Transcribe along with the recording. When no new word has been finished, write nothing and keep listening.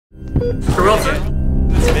Mr. Wilson.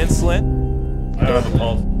 Some insulin. I don't have a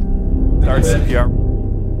pulse. Start CPR.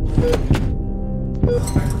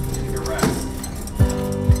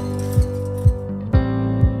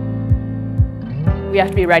 We have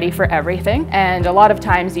to be ready for everything, and a lot of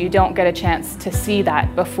times you don't get a chance to see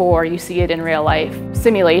that before you see it in real life.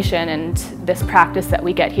 Simulation and this practice that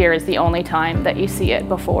we get here is the only time that you see it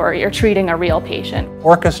before you're treating a real patient.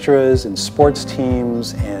 Orchestras and sports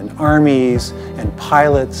teams and armies and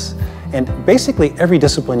pilots and basically every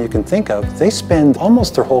discipline you can think of, they spend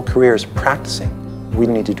almost their whole careers practicing. We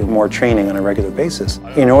need to do more training on a regular basis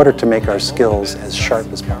in order to make our skills as sharp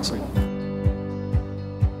as possible.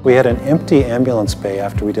 We had an empty ambulance bay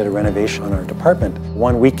after we did a renovation on our department.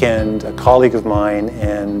 One weekend, a colleague of mine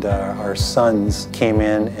and our sons came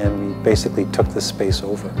in and we basically took the space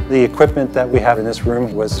over. The equipment that we have in this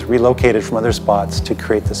room was relocated from other spots to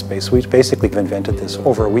create the space. We basically invented this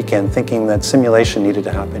over a weekend thinking that simulation needed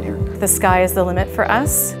to happen here. The sky is the limit for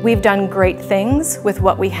us. We've done great things with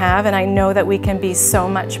what we have, and I know that we can be so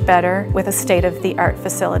much better with a state-of-the-art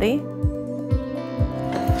facility.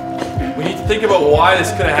 We need to think about why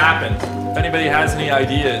this could have happened. If anybody has any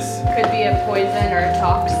ideas. Could be a poison or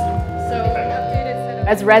tox.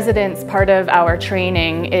 As residents, part of our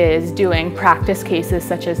training is doing practice cases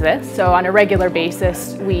such as this. So on a regular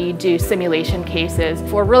basis, we do simulation cases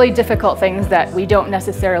for really difficult things that we don't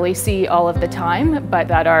necessarily see all of the time, but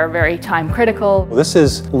that are very time critical. This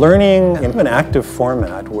is learning in an active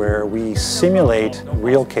format where we simulate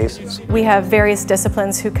real cases. We have various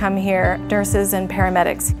disciplines who come here, nurses and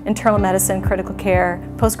paramedics, internal medicine, critical care,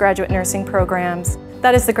 postgraduate nursing programs.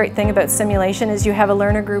 That is the great thing about simulation, is you have a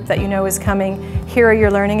learner group that you know is coming. Here are your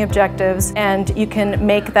learning objectives, and you can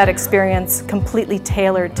make that experience completely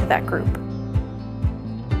tailored to that group.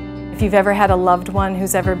 If you've ever had a loved one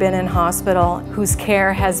who's ever been in hospital, whose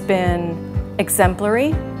care has been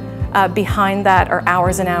exemplary, behind that are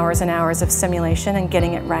hours and hours and hours of simulation and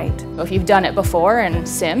getting it right. If you've done it before in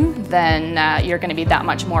sim, then you're going to be that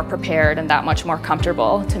much more prepared and that much more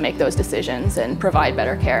comfortable to make those decisions and provide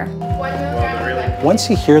better care. Once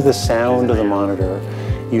you hear the sound of the monitor,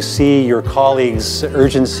 you see your colleague's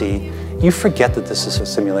urgency, you forget that this is a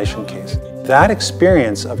simulation case. That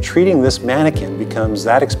experience of treating this mannequin becomes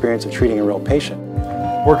that experience of treating a real patient.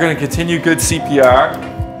 We're going to continue good CPR.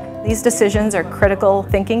 These decisions are critical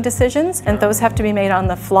thinking decisions, and those have to be made on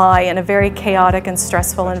the fly in a very chaotic and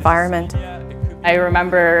stressful environment. I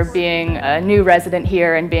remember being a new resident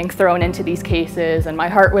here and being thrown into these cases, and my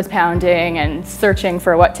heart was pounding and searching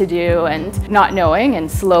for what to do and not knowing, and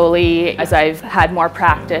slowly as I've had more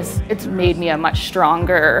practice, it's made me a much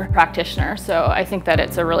stronger practitioner. So I think that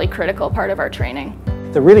it's a really critical part of our training.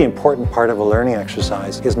 The really important part of a learning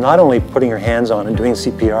exercise is not only putting your hands on and doing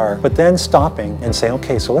CPR, but then stopping and saying,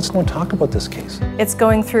 okay, so let's go and talk about this case. It's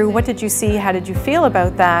going through what did you see, how did you feel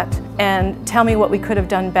about that, and tell me what we could have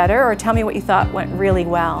done better, or tell me what you thought went really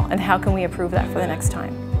well, and how can we improve that for the next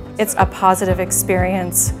time. It's a positive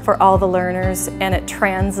experience for all the learners, and it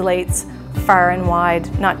translates far and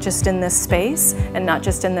wide, not just in this space, and not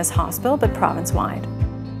just in this hospital, but province-wide.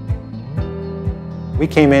 We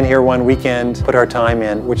came in here one weekend, put our time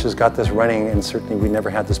in, which has got this running, and certainly we never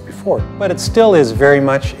had this before. But it still is very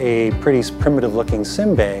much a pretty primitive looking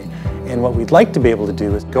sim bay, and what we'd like to be able to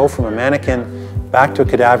do is go from a mannequin back to a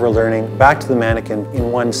cadaver learning, back to the mannequin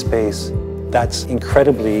in one space. That's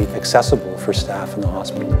incredibly accessible for staff in the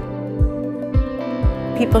hospital.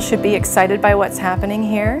 People should be excited by what's happening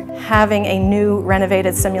here. Having a new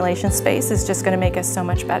renovated simulation space is just going to make us so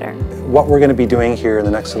much better. What we're going to be doing here in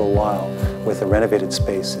the next little while with a renovated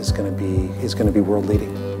space is going to be world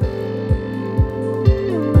leading.